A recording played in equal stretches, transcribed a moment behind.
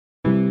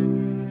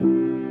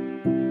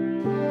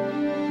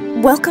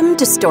Welcome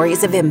to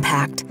Stories of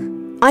Impact.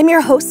 I'm your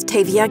host,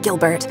 Tavia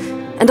Gilbert,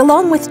 and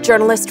along with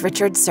journalist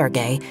Richard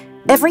Sergey,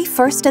 every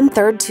first and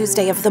third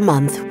Tuesday of the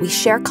month, we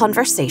share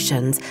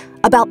conversations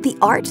about the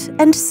art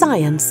and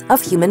science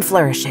of human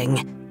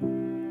flourishing.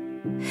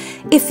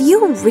 If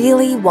you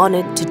really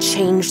wanted to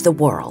change the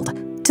world,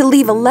 to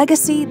leave a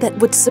legacy that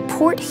would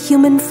support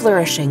human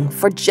flourishing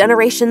for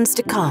generations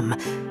to come,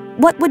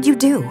 what would you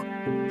do?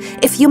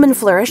 If human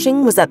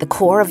flourishing was at the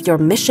core of your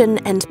mission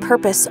and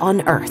purpose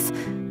on Earth,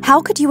 how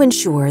could you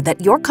ensure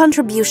that your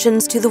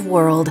contributions to the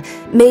world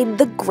made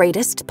the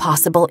greatest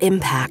possible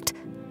impact?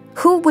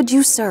 Who would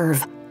you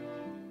serve?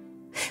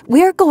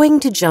 We're going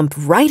to jump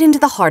right into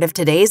the heart of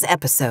today's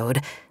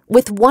episode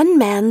with one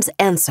man's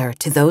answer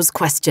to those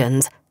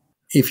questions.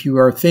 If you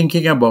are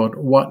thinking about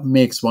what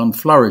makes one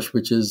flourish,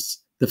 which is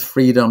the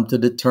freedom to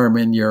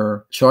determine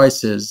your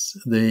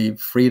choices, the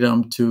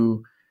freedom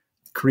to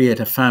create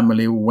a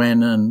family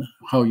when and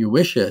how you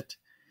wish it,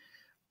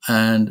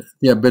 and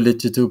the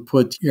ability to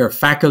put your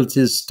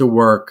faculties to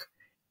work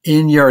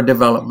in your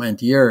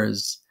development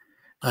years,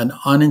 an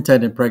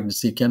unintended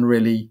pregnancy can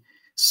really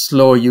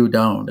slow you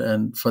down.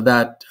 And for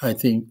that, I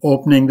think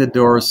opening the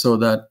door so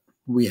that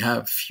we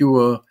have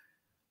fewer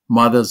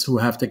mothers who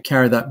have to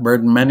carry that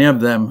burden. Many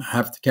of them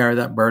have to carry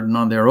that burden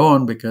on their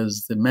own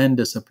because the men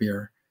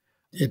disappear.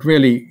 It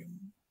really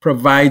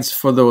provides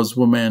for those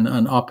women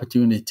an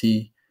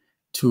opportunity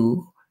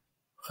to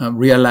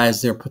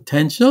realize their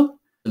potential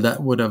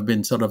that would have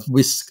been sort of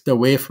whisked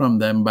away from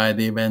them by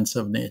the events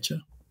of nature.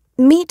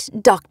 Meet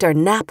Dr.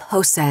 Nap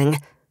Hosang.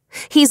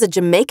 He's a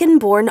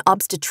Jamaican-born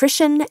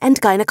obstetrician and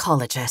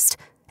gynecologist,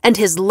 and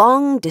his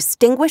long,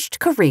 distinguished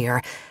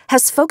career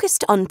has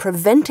focused on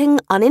preventing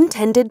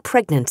unintended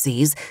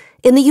pregnancies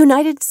in the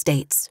United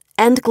States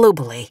and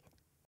globally.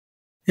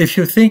 If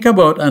you think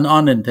about an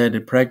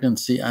unintended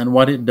pregnancy and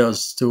what it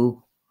does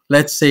to,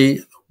 let's say,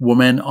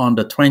 women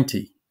under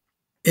 20,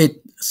 it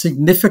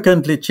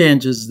significantly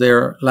changes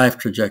their life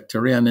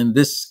trajectory. And in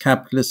this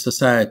capitalist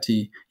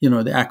society,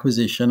 the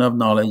acquisition of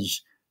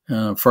knowledge,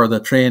 further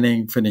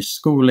training, finished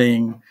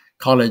schooling,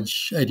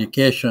 college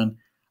education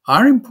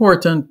are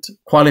important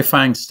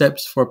qualifying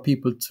steps for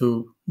people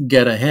to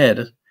get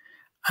ahead.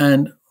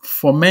 And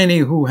for many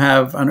who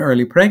have an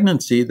early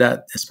pregnancy,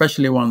 that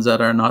especially ones that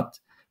are not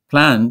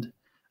planned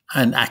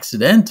and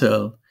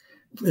accidental,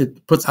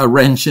 it puts a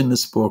wrench in the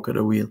spoke of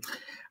the wheel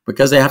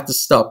because they have to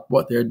stop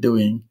what they're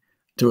doing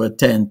to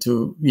attend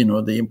to,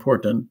 the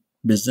important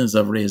business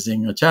of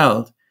raising a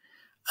child.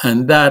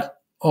 And that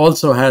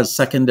also has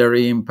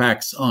secondary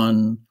impacts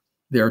on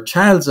their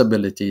child's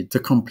ability to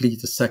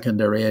complete a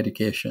secondary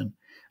education.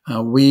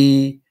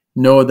 We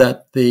know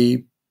that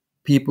the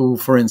people who,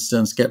 for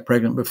instance, get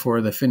pregnant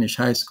before they finish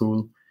high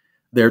school,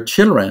 their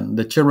children,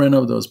 the children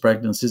of those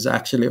pregnancies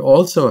actually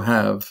also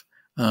have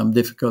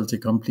difficulty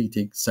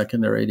completing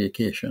secondary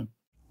education.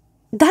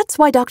 That's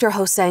why Dr.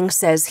 Hosang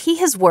says he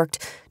has worked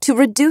to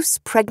reduce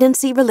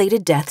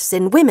pregnancy-related deaths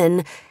in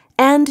women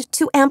and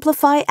to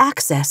amplify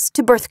access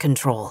to birth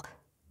control.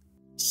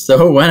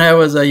 So when I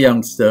was a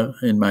youngster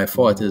in my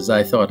 40s,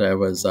 I thought I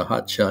was a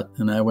hotshot,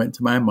 and I went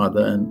to my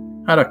mother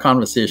and had a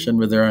conversation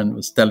with her and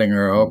was telling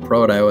her how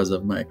proud I was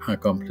of my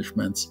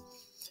accomplishments.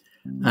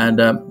 And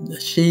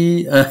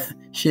she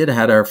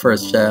had her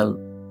first child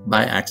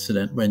by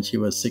accident when she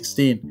was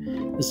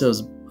 16. This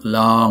was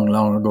long,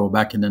 long ago,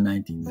 back in the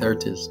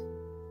 1930s.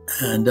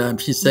 And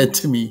she said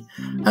to me,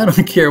 I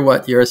don't care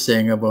what you're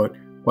saying about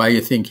why you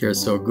think you're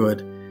so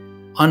good.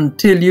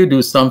 Until you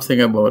do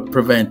something about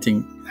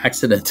preventing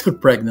accidental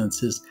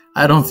pregnancies,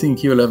 I don't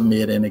think you'll have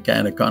made any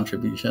kind of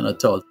contribution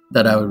at all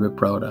that I would be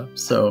proud of.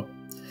 So,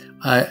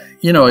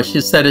 she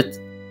said it,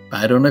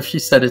 I don't know if she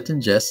said it in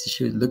jest,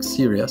 she looked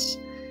serious.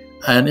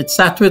 And it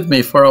sat with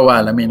me for a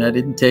while. I mean, I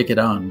didn't take it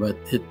on, but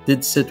it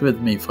did sit with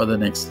me for the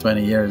next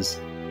 20 years.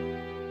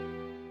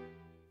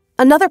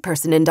 Another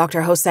person in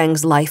Dr.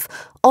 Hosang's life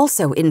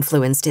also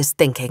influenced his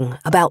thinking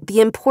about the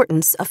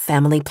importance of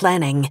family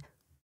planning.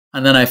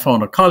 And then I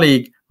found a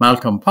colleague,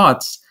 Malcolm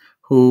Potts,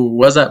 who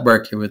was at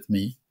Berkeley with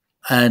me.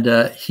 And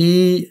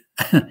he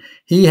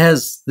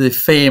has the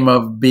fame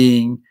of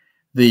being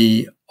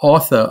the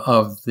author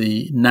of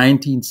the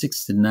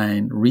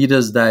 1969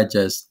 Reader's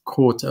Digest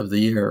Quote of the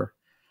Year.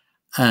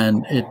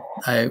 And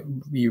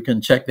you can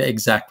check the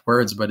exact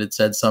words, but it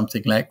said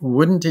something like,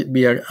 wouldn't it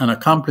be an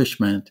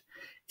accomplishment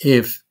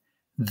if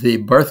the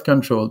birth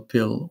control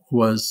pill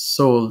was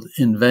sold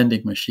in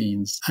vending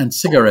machines and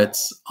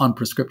cigarettes on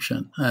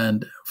prescription?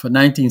 And for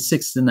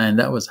 1969,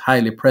 that was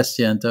highly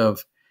prescient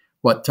of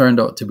what turned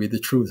out to be the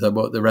truth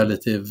about the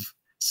relative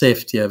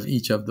safety of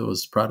each of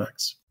those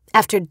products.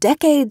 After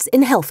decades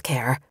in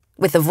healthcare,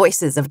 with the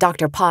voices of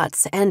Dr.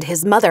 Potts and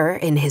his mother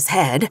in his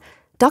head,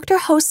 Dr.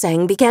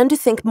 Hosang began to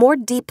think more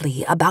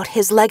deeply about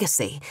his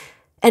legacy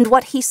and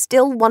what he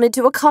still wanted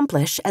to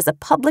accomplish as a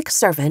public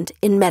servant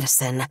in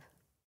medicine.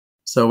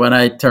 So when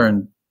I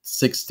turned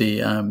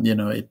 60,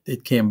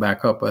 it came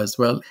back up as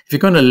well. If you're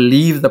going to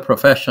leave the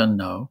profession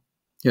now,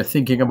 you're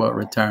thinking about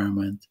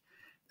retirement,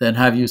 then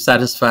have you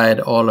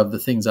satisfied all of the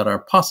things that are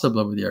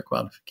possible with your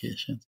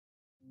qualifications?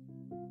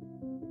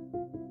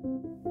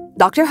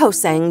 Dr.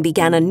 Hosang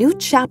began a new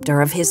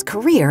chapter of his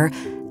career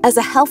as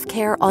a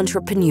healthcare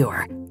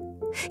entrepreneur.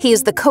 He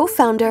is the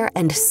co-founder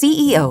and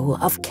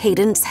CEO of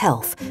Cadence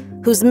Health,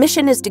 whose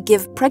mission is to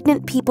give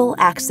pregnant people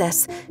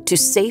access to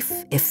safe,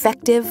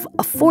 effective,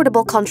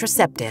 affordable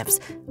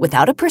contraceptives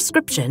without a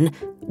prescription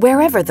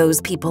wherever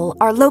those people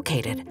are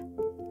located.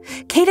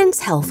 Cadence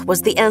Health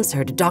was the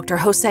answer to Dr.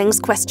 Hosang's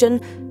question,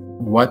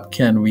 what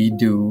can we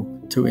do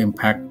to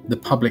impact the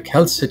public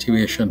health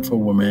situation for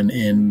women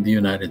in the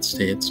United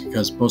States?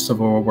 Because most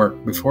of our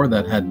work before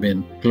that had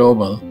been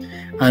global.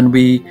 And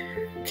we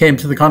came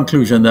to the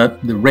conclusion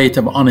that the rate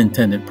of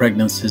unintended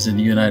pregnancies in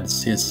the United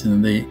States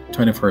in the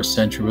 21st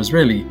century was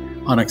really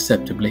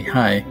unacceptably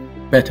high.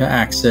 Better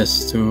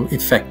access to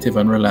effective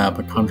and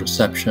reliable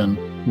contraception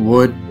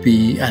would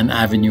be an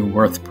avenue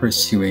worth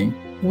pursuing.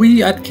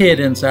 We at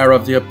Cadence are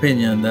of the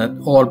opinion that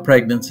all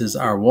pregnancies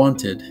are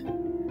wanted.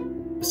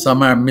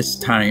 Some are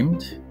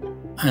mistimed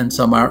and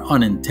some are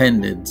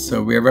unintended.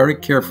 So we are very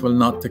careful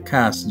not to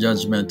cast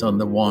judgment on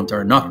the want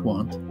or not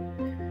want.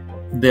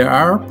 There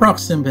are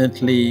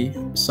approximately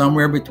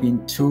somewhere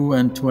between 2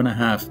 and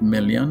 2.5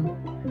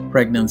 million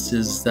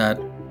pregnancies that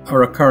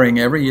are occurring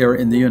every year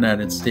in the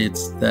United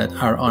States that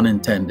are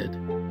unintended.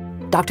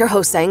 Dr.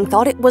 Hosang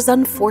thought it was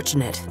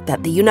unfortunate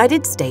that the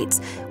United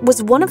States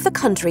was one of the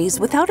countries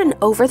without an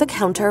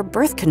over-the-counter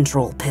birth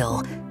control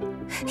pill.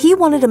 He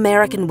wanted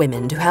American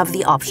women to have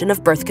the option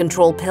of birth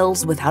control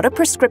pills without a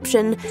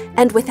prescription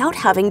and without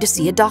having to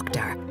see a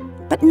doctor.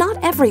 But not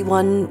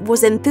everyone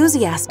was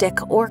enthusiastic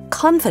or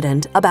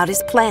confident about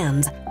his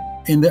plans.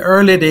 In the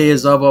early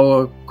days of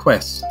our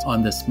quest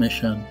on this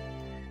mission,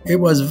 it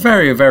was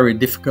very, very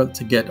difficult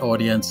to get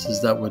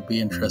audiences that would be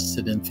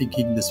interested in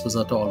thinking this was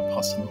at all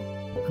possible.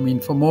 I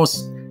mean, for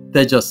most,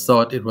 they just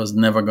thought it was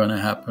never going to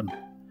happen.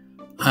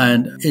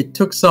 And it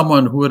took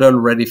someone who had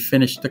already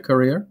finished the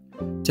career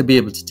to be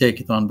able to take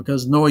it on,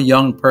 because no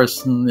young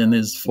person in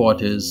his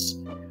 40s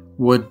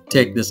would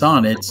take this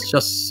on. It's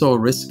just so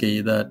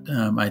risky that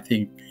I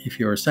think if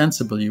you were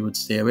sensible, you would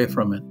stay away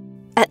from it.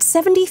 At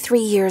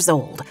 73 years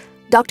old,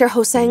 Dr.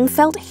 Hosang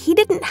felt he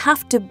didn't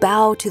have to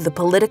bow to the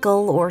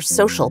political or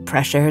social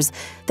pressures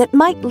that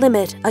might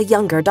limit a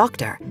younger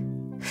doctor.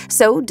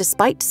 So,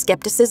 despite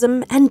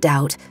skepticism and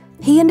doubt,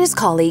 he and his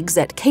colleagues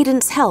at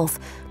Cadence Health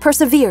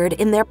persevered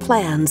in their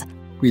plans.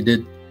 We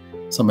did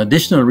some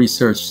additional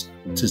research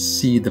to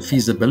see the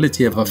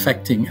feasibility of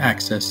affecting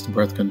access to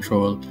birth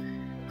control,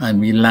 and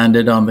we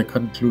landed on the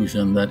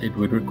conclusion that it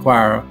would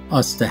require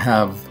us to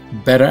have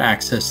better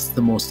access to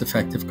the most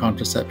effective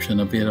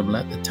contraception available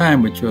at the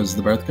time, which was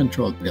the birth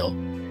control pill.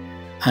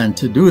 And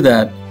to do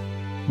that,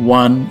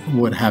 one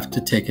would have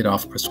to take it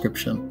off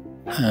prescription.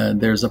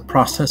 There's a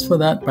process for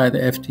that by the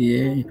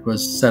FDA. It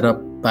was set up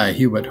by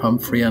Hubert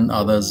Humphrey and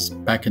others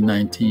back in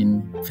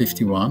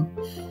 1951.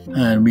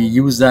 And we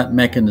used that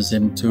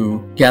mechanism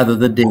to gather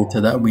the data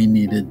that we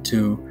needed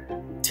to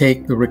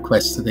take the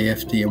request to the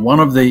FDA. One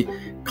of the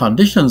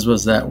conditions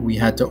was that we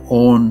had to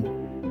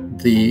own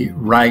the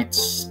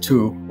rights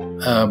to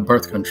a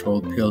birth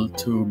control pill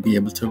to be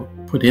able to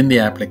put in the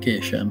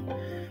application.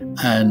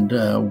 And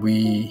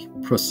we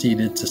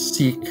proceeded to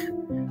seek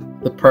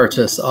the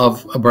purchase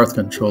of a birth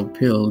control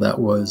pill that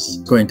was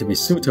going to be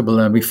suitable,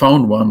 and we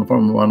found one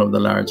from one of the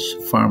large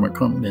pharma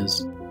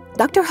companies.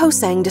 Dr.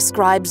 Hosang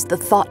describes the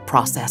thought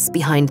process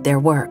behind their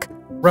work.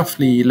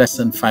 Roughly less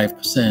than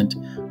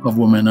 5% of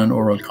women on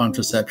oral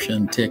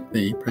contraception take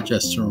the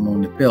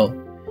progesterone-only pill.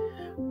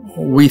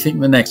 We think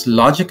the next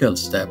logical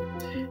step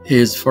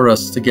is for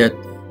us to get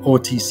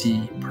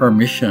OTC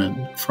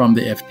permission from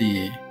the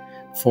FDA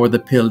for the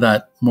pill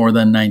that more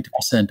than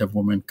 90% of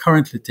women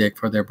currently take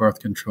for their birth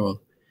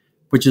control,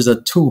 which is a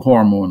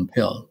 2-hormone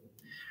pill.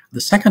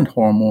 The second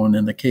hormone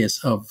in the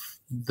case of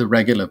the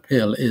regular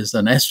pill is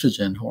an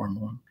estrogen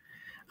hormone.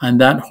 And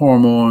that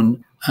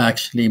hormone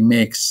actually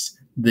makes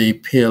the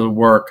pill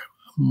work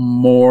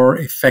more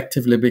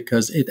effectively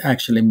because it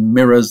actually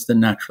mirrors the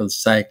natural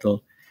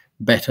cycle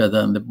better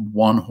than the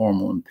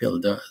 1-hormone pill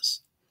does.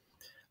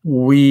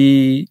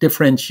 We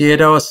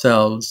differentiate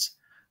ourselves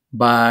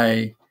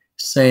by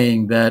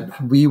saying that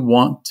we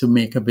want to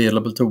make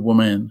available to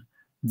women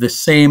the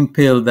same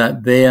pill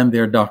that they and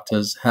their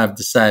doctors have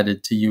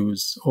decided to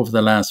use over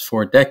the last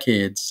 4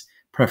 decades,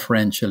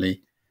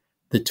 preferentially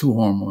the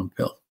 2-hormone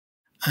pill.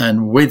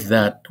 And with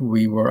that,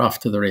 we were off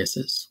to the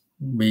races.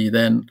 We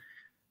then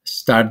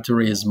started to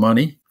raise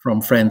money from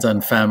friends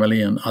and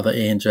family and other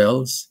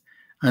angels.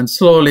 And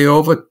slowly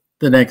over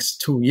the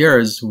next 2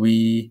 years,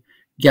 we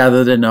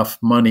gathered enough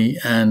money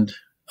and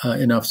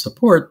enough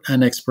support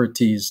and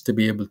expertise to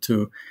be able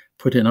to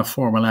put in a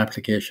formal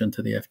application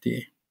to the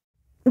FDA.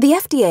 The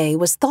FDA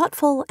was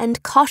thoughtful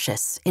and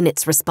cautious in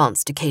its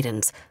response to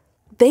Cadence.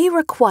 They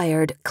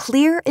required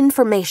clear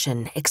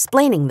information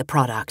explaining the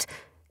product,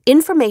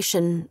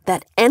 information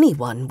that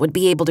anyone would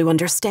be able to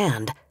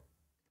understand.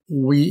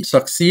 We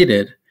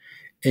succeeded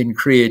in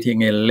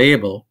creating a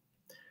label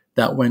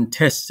that, when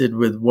tested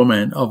with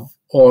women of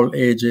all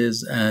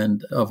ages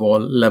and of all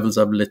levels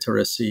of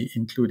literacy,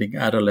 including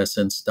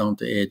adolescents down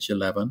to age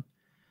 11,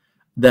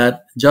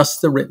 that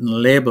just the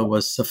written label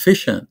was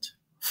sufficient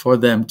for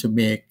them to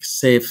make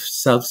safe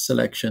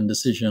self-selection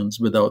decisions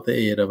without the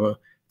aid of a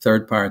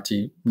third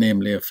party,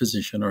 namely a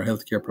physician or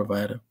healthcare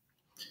provider.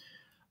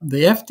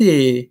 The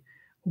FDA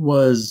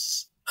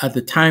was, at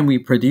the time we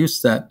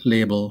produced that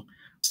label,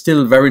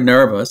 still very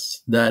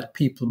nervous that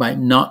people might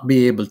not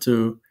be able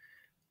to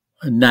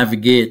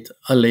navigate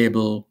a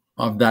label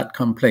of that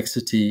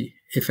complexity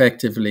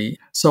effectively.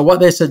 So what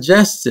they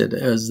suggested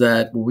is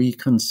that we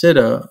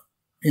consider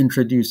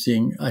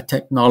introducing a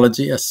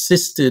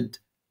technology-assisted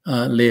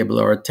label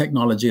or a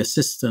technology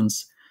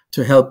assistance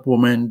to help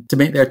women to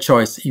make their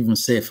choice even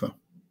safer.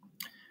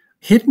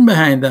 Hidden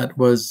behind that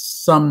was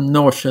some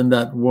notion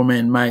that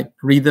women might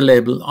read the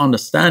label,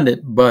 understand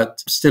it,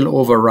 but still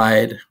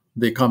override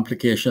the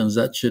complications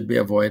that should be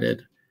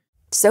avoided.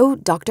 So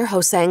Dr.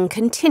 Hosang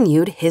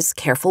continued his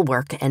careful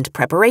work and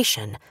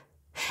preparation.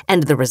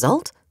 And the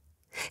result?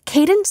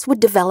 Cadence would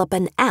develop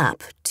an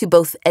app to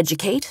both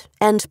educate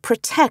and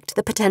protect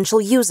the potential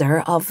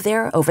user of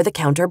their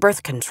over-the-counter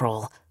birth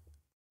control.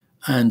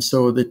 And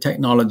so the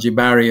technology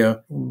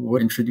barrier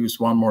would introduce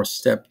one more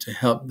step to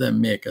help them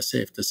make a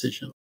safe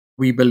decision.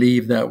 We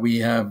believe that we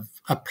have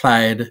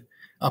applied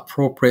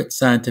appropriate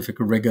scientific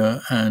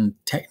rigor and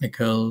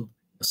technical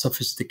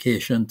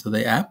sophistication to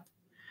the app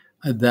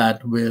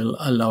that will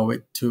allow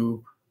it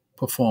to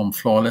perform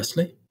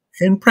flawlessly.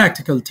 In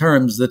practical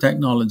terms, the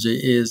technology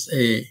is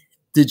a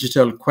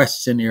digital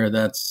questionnaire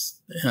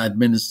that's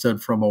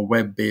administered from a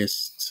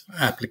web-based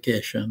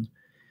application.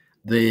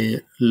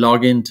 They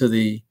log into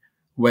the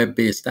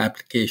web-based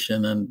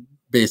application and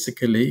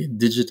basically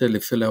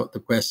digitally fill out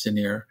the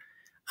questionnaire.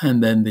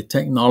 And then the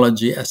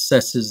technology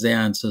assesses the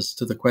answers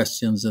to the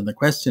questions in the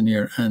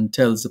questionnaire and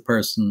tells the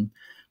person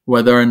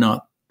whether or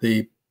not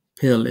the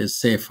pill is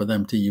safe for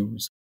them to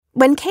use.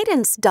 When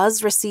Cadence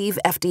does receive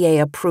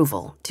FDA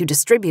approval to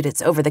distribute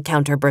its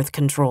over-the-counter birth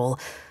control,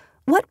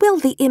 what will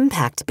the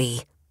impact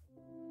be?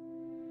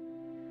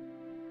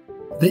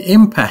 The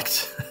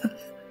impact?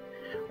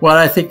 Well,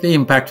 I think the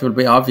impact will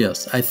be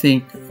obvious. I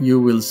think you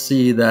will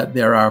see that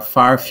there are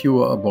far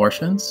fewer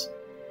abortions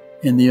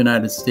in the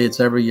United States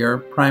every year,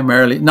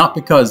 primarily not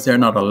because they're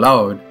not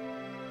allowed,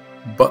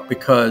 but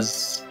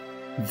because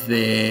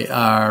they're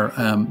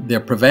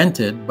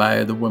prevented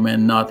by the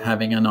women not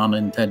having an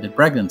unintended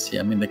pregnancy.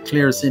 I mean, the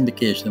clearest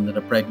indication that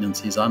a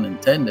pregnancy is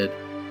unintended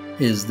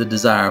is the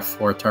desire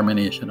for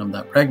termination of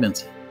that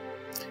pregnancy.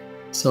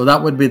 So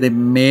that would be the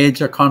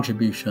major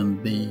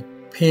contribution. The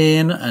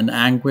pain and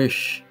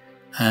anguish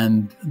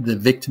and the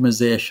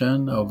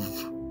victimization of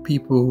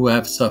people who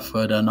have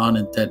suffered an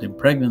unintended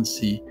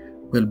pregnancy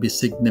will be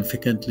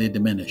significantly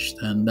diminished.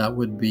 And that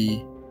would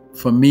be,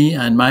 for me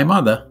and my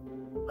mother,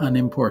 an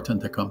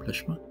important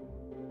accomplishment.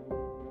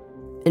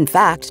 In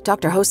fact,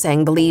 Dr.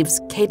 Hosang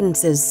believes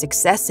Cadence's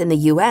success in the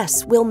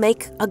U.S. will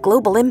make a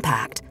global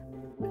impact.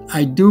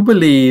 I do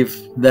believe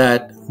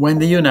that when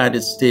the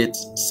United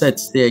States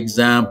sets the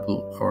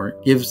example or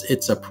gives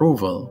its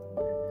approval,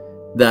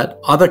 that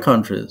other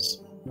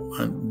countries,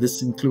 and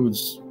this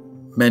includes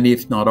many,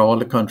 if not all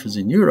the countries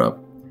in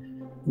Europe,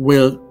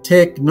 will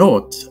take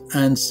note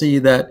and see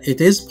that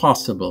it is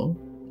possible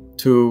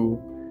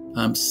to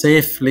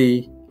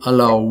safely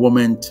allow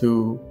women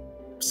to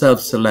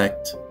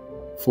self-select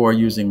for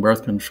using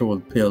birth control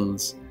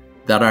pills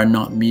that are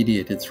not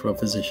mediated through a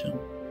physician.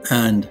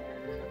 And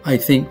I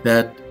think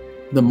that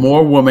the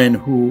more women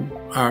who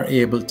are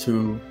able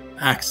to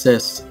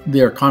access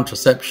their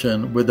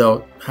contraception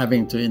without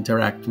having to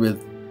interact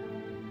with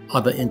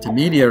other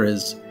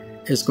intermediaries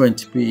is going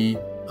to be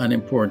an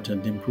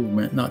important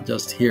improvement, not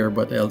just here,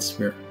 but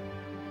elsewhere.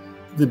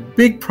 The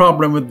big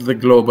problem with the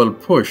global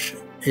push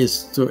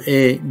is to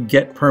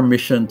get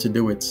permission to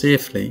do it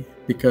safely,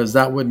 because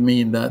that would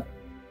mean that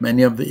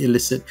many of the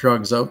illicit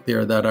drugs out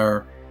there that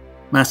are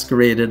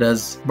masqueraded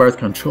as birth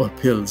control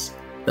pills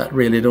that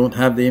really don't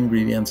have the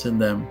ingredients in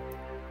them,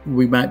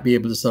 we might be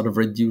able to sort of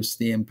reduce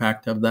the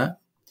impact of that.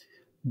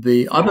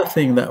 The other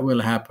thing that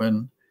will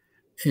happen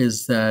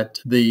is that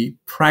the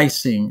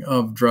pricing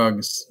of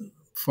drugs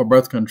for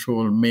birth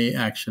control may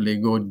actually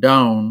go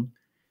down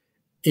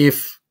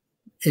if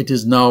it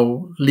is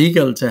now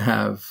legal to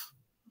have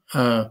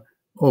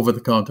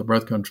over-the-counter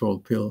birth control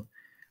pill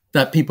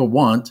that people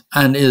want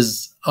and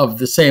is of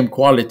the same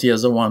quality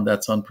as the one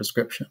that's on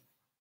prescription.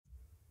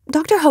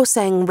 Dr.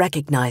 Hosang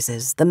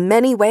recognizes the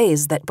many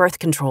ways that birth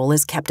control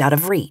is kept out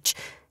of reach,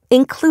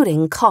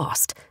 including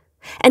cost,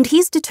 and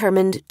he's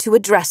determined to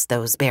address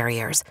those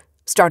barriers,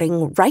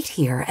 starting right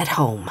here at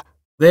home.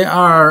 There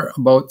are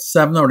about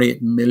 7 or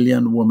 8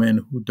 million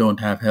women who don't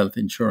have health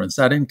insurance.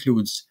 That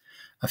includes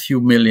a few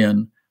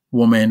million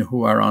women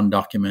who are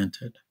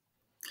undocumented.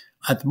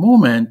 At the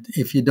moment,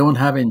 if you don't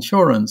have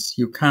insurance,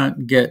 you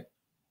can't get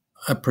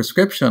a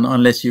prescription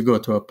unless you go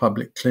to a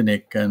public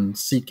clinic and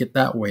seek it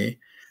that way.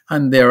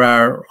 And there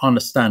are,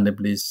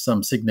 understandably,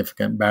 some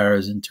significant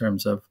barriers in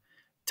terms of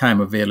time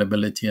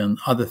availability and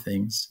other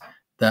things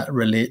that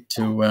relate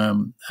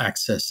to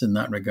access in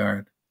that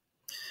regard.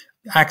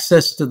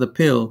 Access to the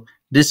pill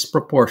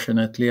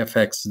disproportionately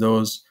affects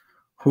those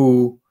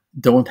who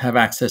don't have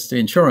access to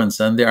insurance.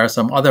 And there are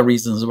some other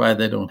reasons why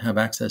they don't have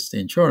access to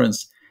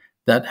insurance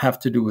that have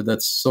to do with the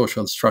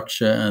social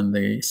structure and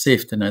the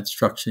safety net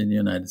structure in the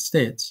United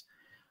States.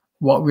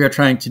 What we are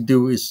trying to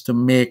do is to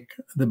make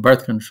the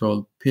birth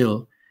control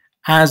pill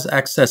as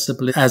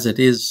accessible as it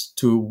is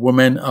to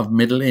women of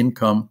middle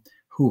income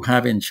who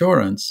have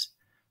insurance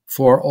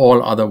for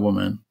all other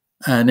women.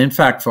 And in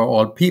fact, for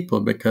all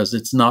people, because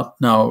it's not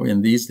now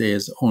in these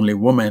days only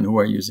women who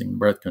are using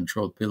birth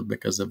control pill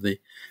because of the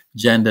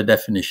gender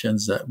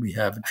definitions that we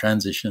have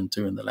transitioned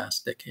to in the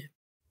last decade.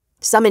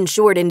 Some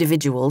insured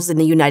individuals in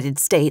the United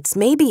States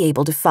may be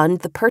able to fund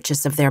the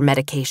purchase of their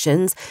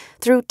medications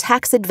through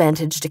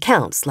tax-advantaged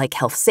accounts like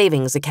health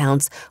savings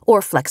accounts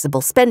or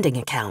flexible spending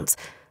accounts.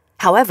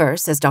 However,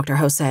 says Dr.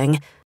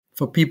 Hosang,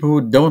 for people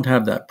who don't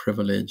have that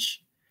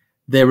privilege,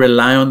 they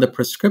rely on the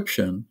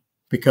prescription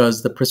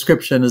because the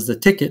prescription is the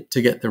ticket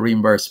to get the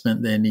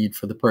reimbursement they need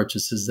for the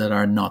purchases that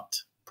are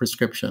not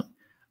prescription.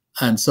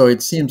 And so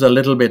it seems a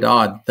little bit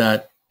odd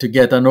that to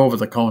get an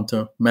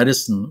over-the-counter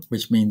medicine,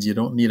 which means you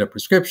don't need a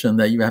prescription,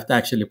 that you have to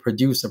actually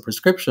produce a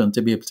prescription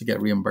to be able to get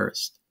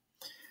reimbursed.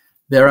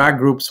 There are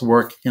groups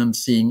working on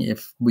seeing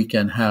if we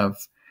can have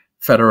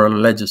federal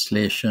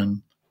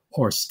legislation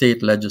or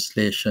state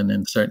legislation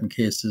in certain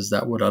cases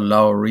that would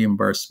allow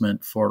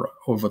reimbursement for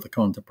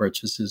over-the-counter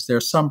purchases.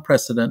 There's some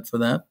precedent for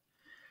that,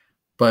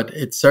 but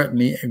it's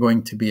certainly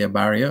going to be a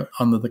barrier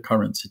under the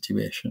current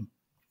situation.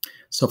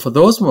 So for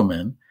those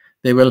women,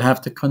 they will have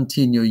to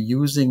continue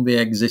using the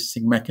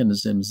existing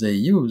mechanisms they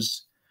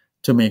use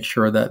to make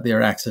sure that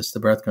their access to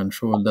birth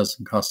control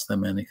doesn't cost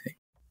them anything.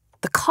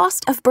 The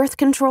cost of birth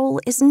control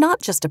is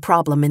not just a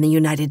problem in the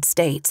United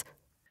States.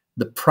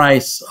 The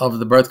price of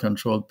the birth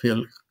control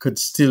pill could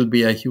still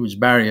be a huge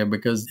barrier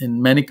because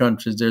in many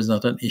countries, there's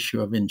not an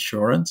issue of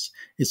insurance.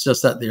 It's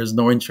just that there's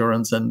no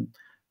insurance and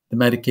the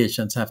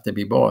medications have to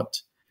be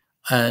bought.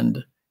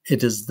 And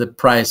it is the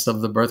price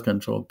of the birth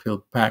control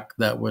pill pack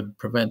that would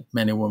prevent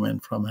many women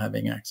from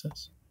having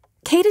access.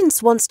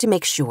 Cadence wants to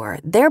make sure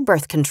their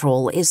birth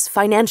control is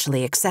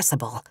financially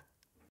accessible.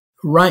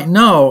 Right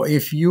now,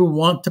 if you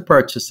want to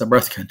purchase a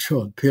birth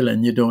control pill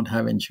and you don't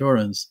have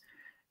insurance,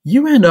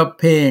 you end up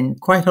paying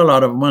quite a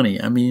lot of money.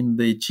 I mean,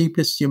 the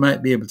cheapest you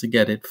might be able to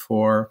get it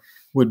for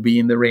would be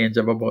in the range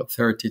of about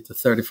 $30 to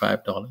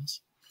 $35.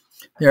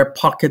 There are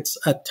pockets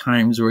at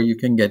times where you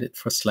can get it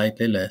for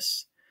slightly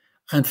less.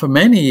 And for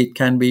many, it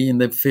can be in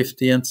the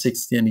 $50 and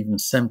 $60 and even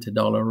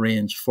 $70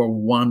 range for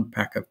one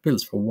pack of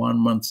pills, for 1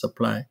 month's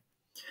supply.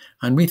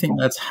 And we think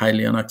that's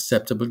highly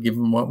unacceptable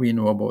given what we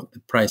know about the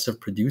price of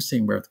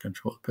producing birth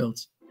control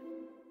pills.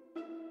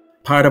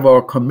 Part of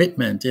our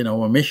commitment in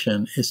our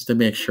mission is to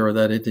make sure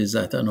that it is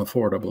at an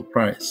affordable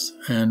price.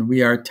 And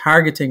we are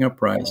targeting a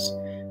price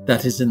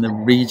that is in the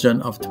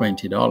region of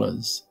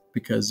 $20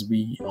 because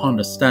we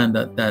understand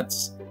that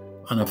that's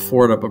an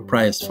affordable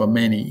price for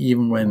many,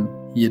 even when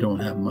you don't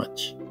have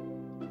much.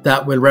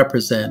 That will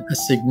represent a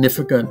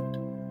significant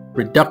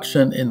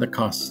reduction in the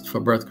cost for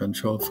birth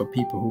control for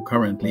people who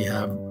currently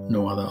have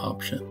no other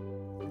option.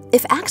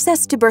 If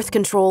access to birth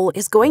control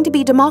is going to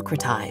be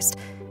democratized,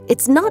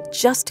 it's not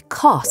just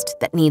cost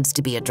that needs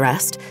to be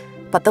addressed,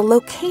 but the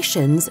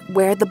locations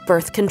where the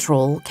birth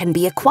control can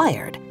be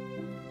acquired.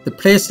 The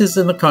places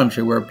in the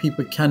country where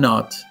people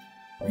cannot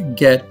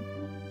get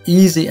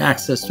easy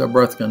access to a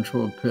birth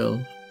control pill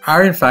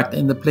are in fact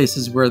in the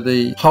places where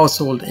the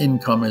household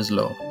income is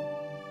low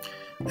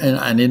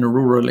and in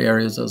rural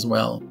areas as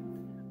well.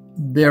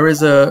 There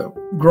is a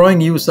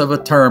growing use of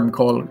a term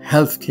called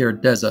healthcare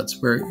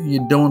deserts where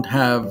you don't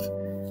have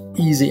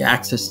easy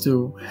access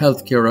to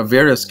healthcare of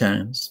various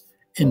kinds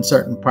in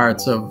certain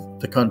parts of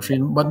the country.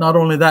 But not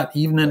only that,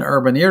 even in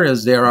urban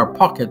areas, there are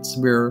pockets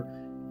where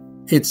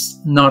it's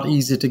not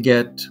easy to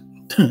get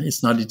healthcare.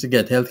 It's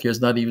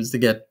not easy to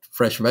get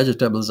fresh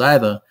vegetables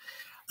either.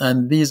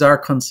 And these are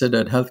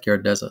considered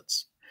healthcare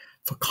deserts.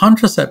 For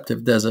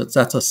contraceptive deserts,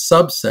 that's a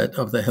subset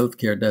of the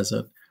healthcare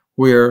desert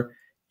where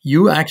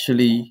you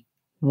actually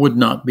would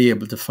not be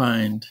able to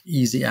find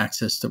easy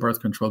access to birth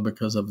control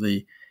because of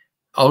the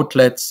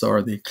outlets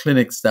or the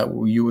clinics that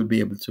you would be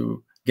able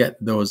to get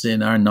those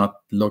in are not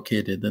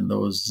located in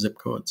those zip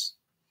codes.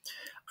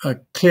 A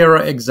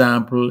clearer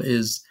example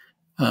is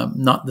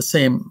not the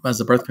same as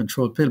a birth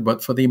control pill,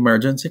 but for the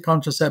emergency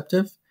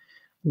contraceptive,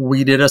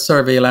 we did a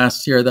survey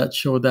last year that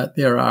showed that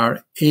there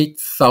are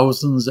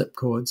 8,000 zip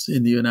codes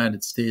in the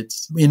United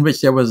States in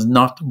which there was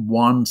not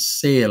one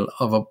sale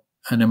of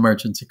an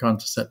emergency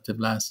contraceptive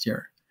last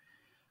year.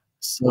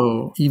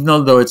 So even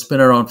although it's been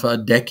around for a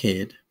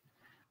decade,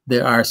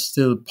 there are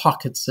still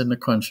pockets in the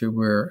country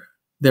where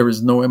there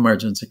is no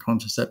emergency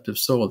contraceptive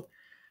sold.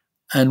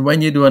 And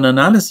when you do an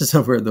analysis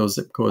of where those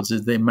zip codes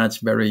is, they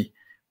match very,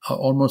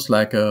 almost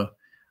like a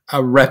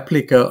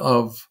replica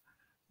of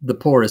the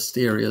poorest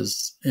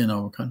areas in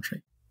our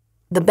country.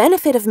 The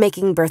benefit of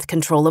making birth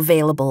control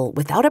available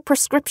without a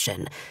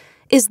prescription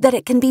is that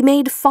it can be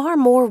made far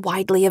more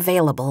widely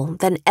available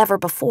than ever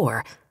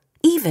before,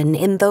 even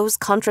in those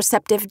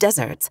contraceptive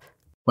deserts.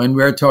 When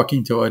we're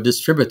talking to our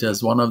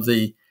distributors, one of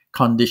the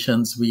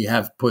conditions we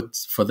have put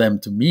for them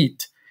to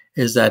meet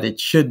is that it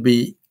should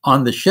be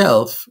on the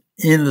shelf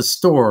in the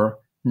store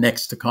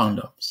next to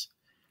condoms.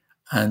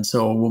 And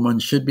so a woman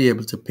should be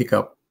able to pick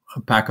up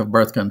a pack of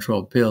birth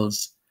control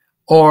pills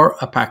or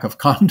a pack of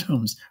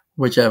condoms,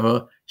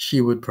 whichever she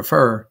would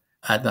prefer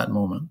at that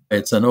moment.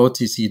 It's an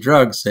OTC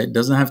drug, so it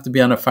doesn't have to be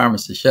on a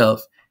pharmacy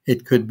shelf.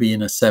 It could be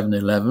in a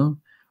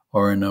 7-Eleven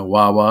or in a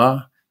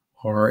Wawa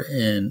or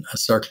in a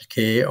Circle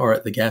K or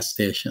at the gas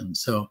station.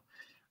 So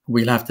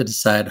we'll have to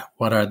decide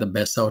what are the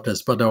best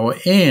outlets. But our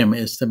aim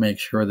is to make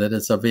sure that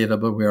it's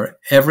available where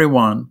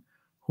everyone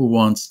who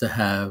wants to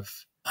have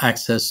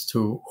access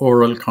to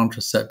oral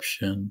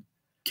contraception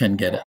can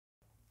get it.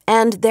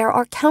 And there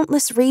are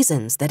countless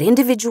reasons that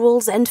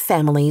individuals and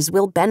families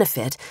will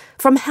benefit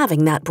from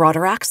having that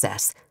broader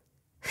access.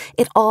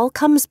 It all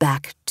comes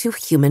back to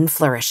human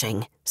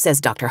flourishing, says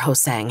Dr.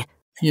 Hosang.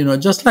 You know,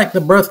 just like the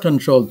birth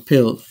control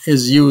pill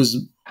is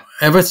used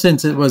ever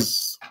since it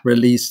was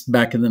released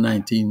back in the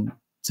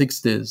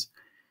 1960s,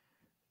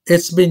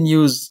 it's been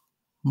used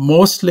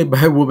mostly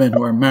by women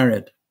who are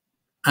married.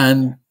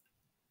 And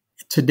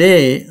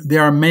today,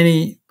 there are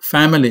many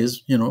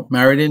families,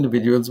 married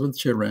individuals with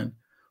children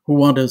who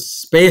want to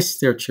space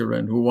their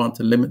children, who want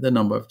to limit the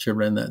number of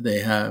children that they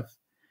have,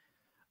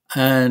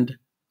 and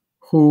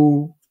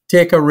who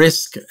take a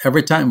risk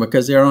every time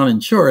because they're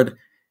uninsured,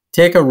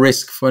 take a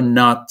risk for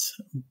not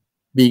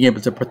being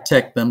able to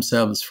protect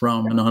themselves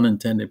from an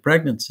unintended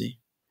pregnancy.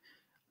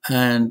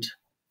 And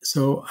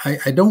so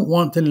I don't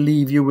want to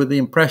leave you with the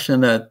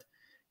impression that,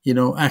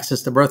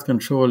 access to birth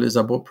control is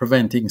about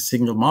preventing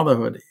single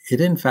motherhood.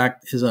 It, in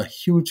fact, is a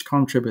huge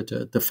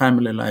contributor to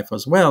family life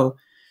as well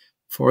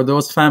for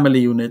those family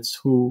units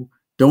who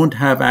don't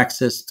have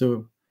access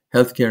to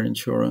healthcare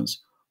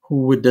insurance,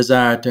 who would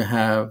desire to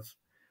have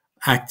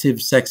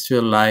active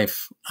sexual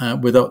life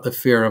without the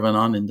fear of an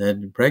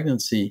unintended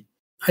pregnancy.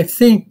 I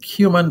think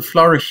human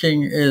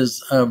flourishing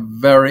is a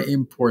very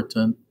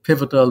important,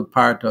 pivotal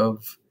part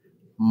of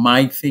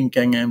my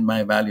thinking and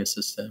my value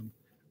system.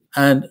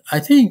 And I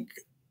think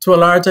to a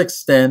large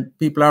extent,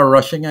 people are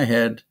rushing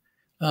ahead,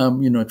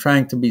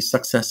 trying to be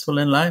successful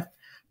in life.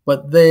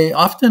 But they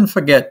often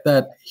forget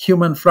that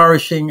human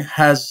flourishing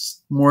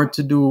has more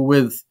to do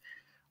with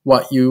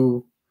what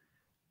you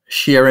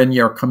share in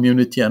your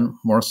community and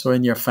more so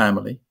in your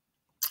family.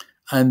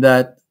 And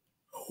that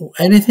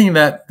anything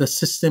that the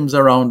systems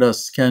around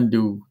us can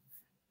do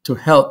to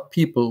help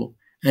people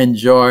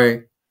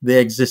enjoy the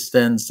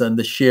existence and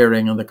the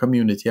sharing and the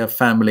community of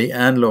family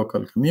and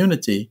local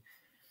community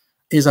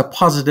is a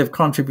positive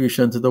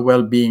contribution to the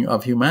well-being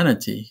of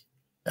humanity.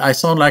 I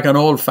sound like an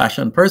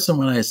old-fashioned person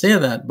when I say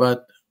that,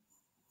 but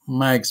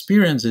my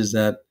experience is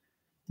that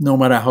no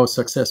matter how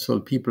successful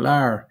people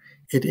are,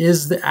 it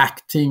is the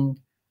acting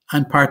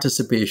and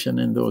participation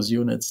in those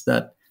units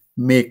that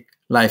make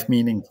life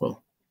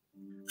meaningful.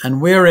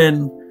 And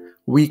wherein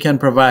we can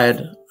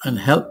provide and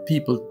help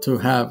people to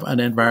have an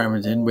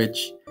environment in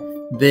which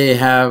they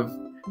have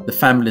the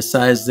family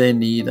size they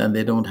need and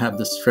they don't have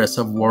the stress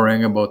of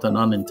worrying about an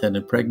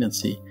unintended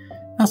pregnancy.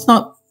 That's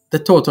not the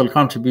total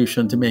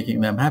contribution to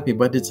making them happy,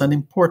 but it's an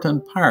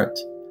important part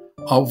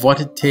of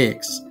what it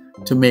takes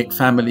to make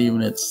family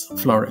units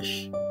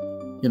flourish.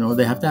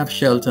 They have to have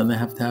shelter and they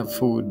have to have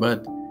food,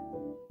 but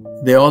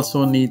they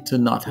also need to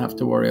not have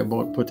to worry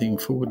about putting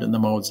food in the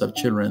mouths of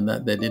children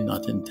that they did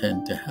not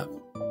intend to have.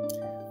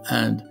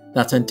 And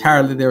that's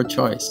entirely their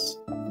choice.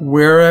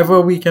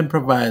 Wherever we can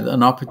provide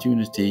an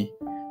opportunity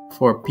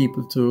for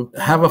people to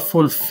have a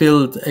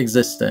fulfilled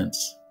existence,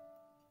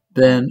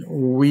 then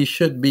we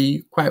should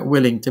be quite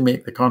willing to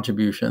make the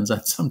contributions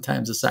and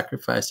sometimes the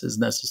sacrifices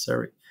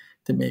necessary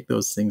to make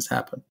those things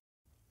happen.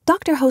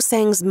 Dr.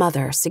 Hosang's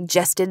mother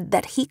suggested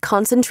that he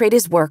concentrate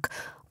his work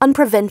on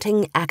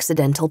preventing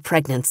accidental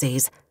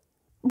pregnancies.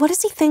 What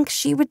does he think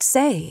she would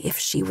say if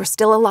she were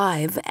still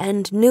alive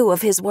and knew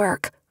of his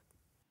work?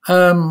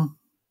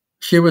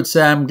 She would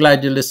say, "I'm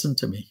glad you listened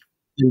to me."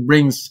 It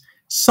brings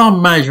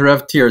some measure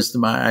of tears to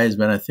my eyes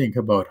when I think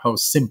about how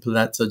simple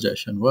that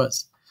suggestion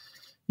was.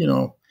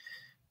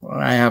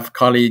 I have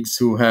colleagues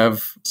who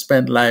have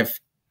spent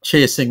life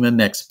chasing the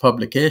next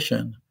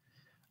publication.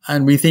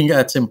 And we think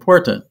that's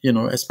important,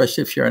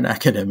 especially if you're an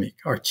academic,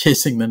 or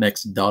chasing the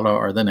next dollar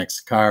or the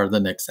next car or the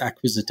next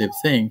acquisitive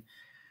thing.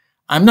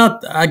 I'm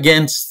not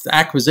against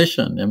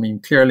acquisition. I mean,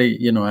 clearly,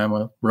 I'm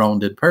a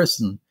rounded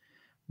person.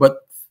 But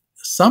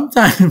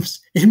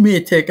sometimes it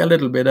may take a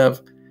little bit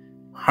of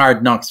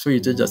hard knocks for you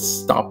to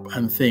just stop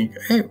and think,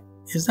 hey,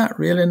 is that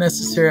really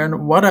necessary?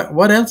 And what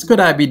else could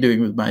I be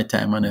doing with my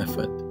time and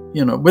effort?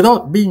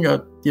 Without being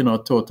a,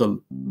 total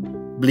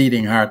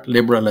bleeding heart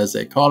liberal, as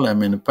they call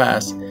them in the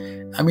past.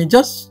 I mean,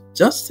 just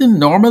in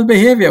normal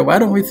behavior, why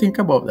don't we think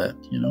about that?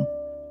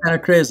 Kind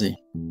of crazy.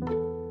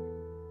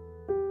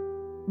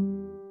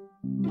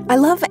 I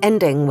love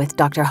ending with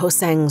Dr.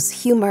 Hosang's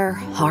humor,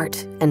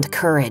 heart, and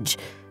courage,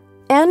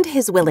 and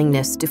his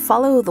willingness to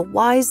follow the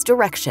wise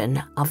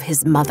direction of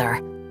his mother.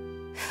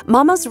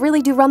 Mamas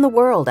really do run the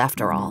world,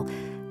 after all,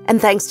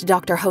 and thanks to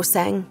Dr.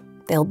 Hosang,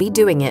 they'll be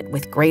doing it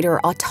with greater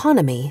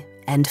autonomy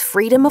and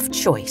freedom of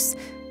choice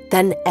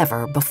than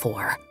ever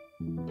before.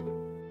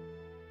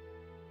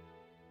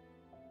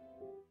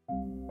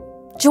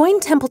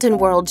 Join Templeton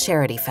World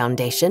Charity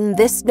Foundation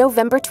this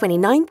November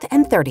 29th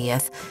and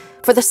 30th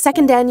for the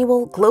second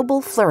annual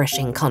Global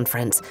Flourishing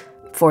Conference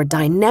for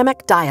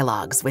dynamic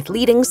dialogues with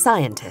leading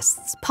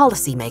scientists,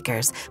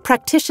 policymakers,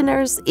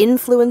 practitioners,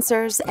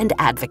 influencers, and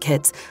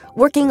advocates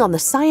working on the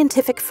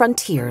scientific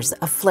frontiers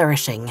of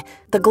flourishing.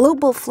 The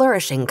Global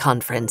Flourishing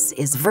Conference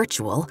is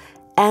virtual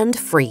and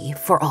free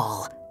for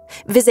all.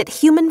 Visit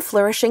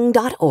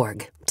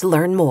humanflourishing.org to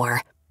learn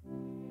more.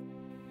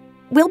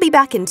 We'll be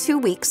back in 2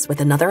 weeks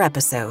with another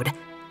episode.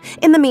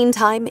 In the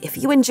meantime, if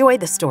you enjoy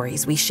the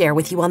stories we share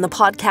with you on the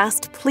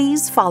podcast,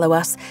 please follow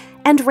us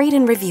and rate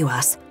and review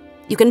us.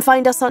 You can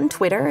find us on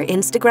Twitter,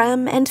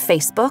 Instagram, and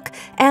Facebook,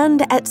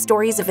 and at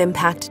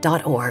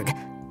storiesofimpact.org.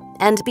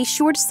 And be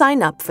sure to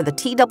sign up for the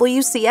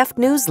TWCF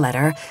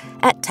newsletter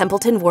at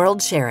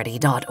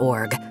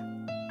templetonworldcharity.org.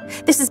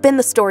 This has been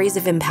the Stories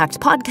of Impact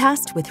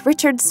podcast with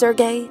Richard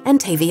Sergey and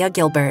Tavia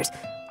Gilbert.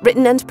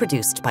 Written and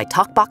produced by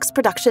Talkbox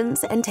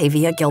Productions and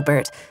Tavia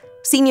Gilbert.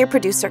 Senior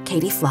producer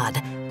Katie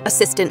Flood.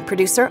 Assistant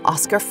producer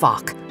Oscar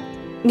Falk.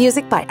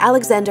 Music by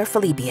Alexander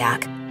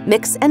Filipiak.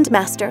 Mix and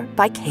master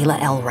by Kayla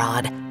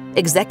Elrod.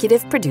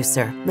 Executive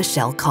producer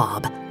Michelle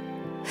Cobb.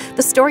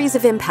 The Stories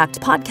of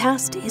Impact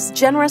podcast is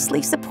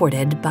generously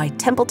supported by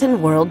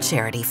Templeton World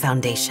Charity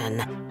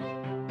Foundation.